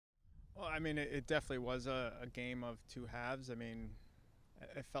I mean, it definitely was a game of two halves. I mean,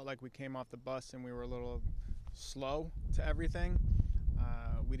 it felt like we came off the bus and we were a little slow to everything.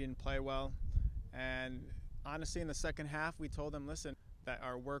 We didn't play well. And honestly, in the second half, we told them, listen, that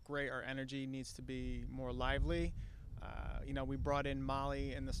our work rate, our energy needs to be more lively. We brought in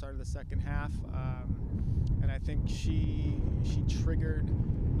Molly in the start of the second half, and I think she triggered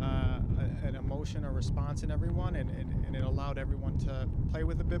an emotion or response in everyone, and it allowed everyone to play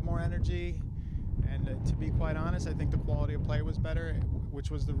with a bit more energy. And to be quite honest, I think the quality of play was better, which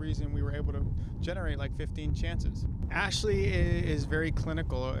was the reason we were able to generate like 15 chances. Ashley is very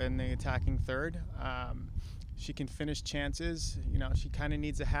clinical in the attacking third. She can finish chances. She kind of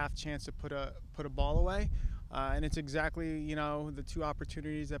needs a half chance to put a ball away, and it's exactly the two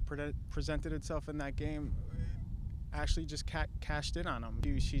opportunities that presented itself in that game. Ashley just cashed in on them.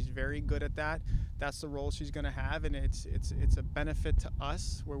 She's very good at that. That's the role she's going to have, and it's a benefit to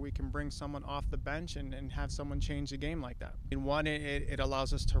us where we can bring someone off the bench and have someone change the game like that. In one, it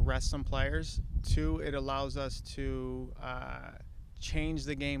allows us to rest some players. Two, it allows us to change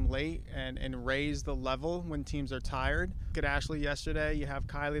the game late and raise the level when teams are tired. Look at Ashley yesterday. You have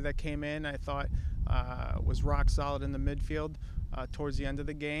Kylie that came in, I thought was rock solid in the midfield towards the end of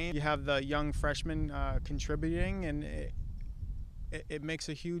the game. You have the young freshman contributing, and it makes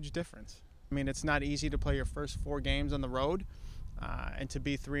a huge difference. I mean, it's not easy to play your first 4 games on the road, and to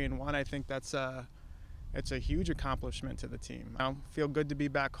be 3-1, I think it's a huge accomplishment to the team. I feel good to be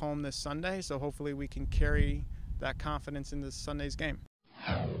back home this Sunday, so hopefully we can carry that confidence in this Sunday's game.